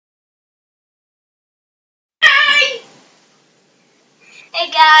Hey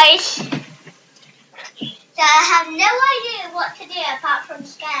guys, so I have no idea what to do apart from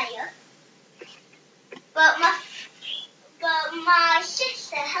scare you, but my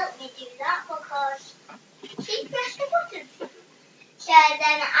sister helped me do that because she pressed the button. So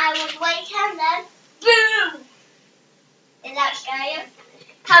then I would wait and then boom! Did that scare you?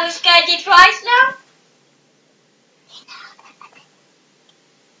 Have I scared you twice now?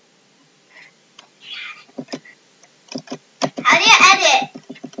 How do you edit?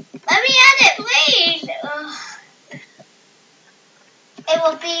 Let me edit, please. Ugh. It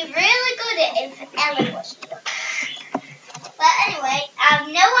would be really good if Ellen was here. But anyway, I have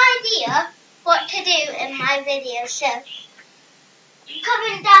no idea what to do in my video, so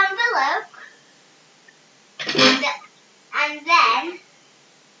comment down below and then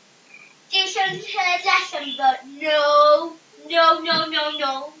do some suggestions, but no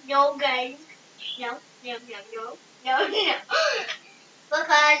games. No. Because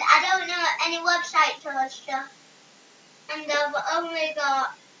I don't know any websites or stuff. And I've only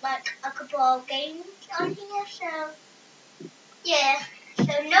got like a couple of games on here, so yeah. So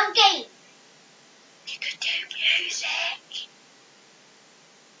no game. You could do music.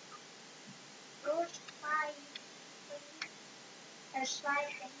 Go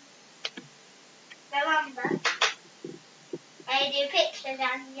sliding. Remember, I do pictures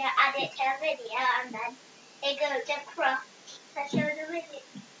and you add it to a video and then it goes across to show the video.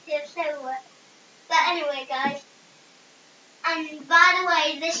 But anyway guys, and by the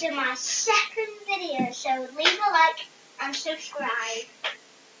way, this is my second video, so leave a like and subscribe.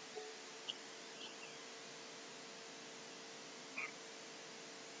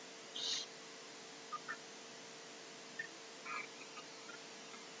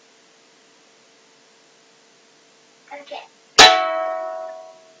 Okay.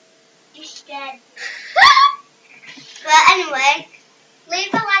 You scared me. But anyway,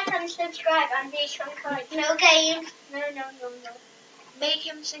 leave a like and subscribe and do some comments. No games. No. Make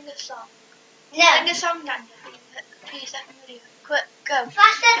him sing a song. No. Sing a song, Daniel, for your second video. Quick, go.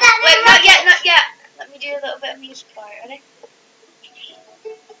 Faster than Wait, a not rocket. yet. Let me do a little bit of music for it, ready?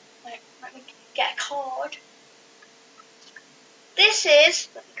 Wait, let me get a chord. This is,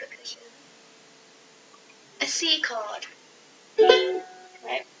 let me quickly show you. A C chord.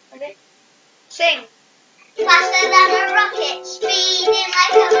 Right, ready? Sing. Faster than a rocket, speeding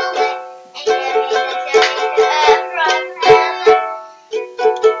like a bullet, and you're in the journey from heaven.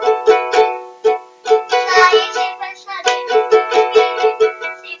 Flying supersonic,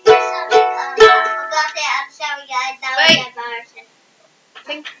 supersonic. Oh, I forgot it. I'm sorry, guys. That was embarrassing.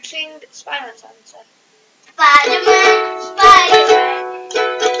 Sing Spider-Man's answer. Spider-Man. I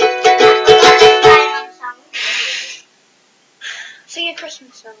forgot the Spider-Man song. Sing a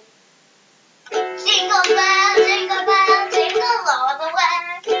Christmas song. Jingle bell, jingle all the way.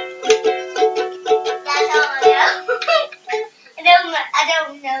 That's all I know. I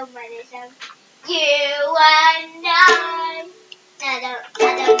don't know many songs. You and I. No, I don't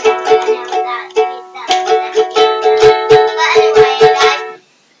know that. But anyway, guys,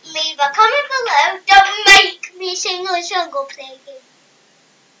 leave a comment below. Don't make me sing a jungle play game,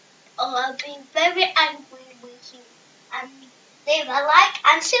 or I'll be very angry with you. And leave a like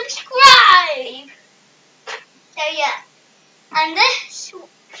and subscribe. So yeah, and this is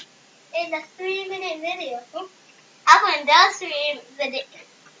a 3-minute video. I haven't done a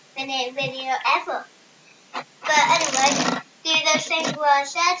 3-minute video ever. But anyway, do those things what I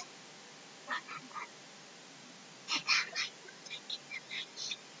said.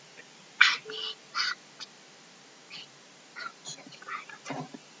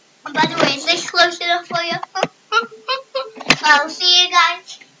 And by the way, is this close enough for you? I'll see you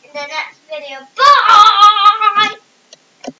guys in the next video. Bye!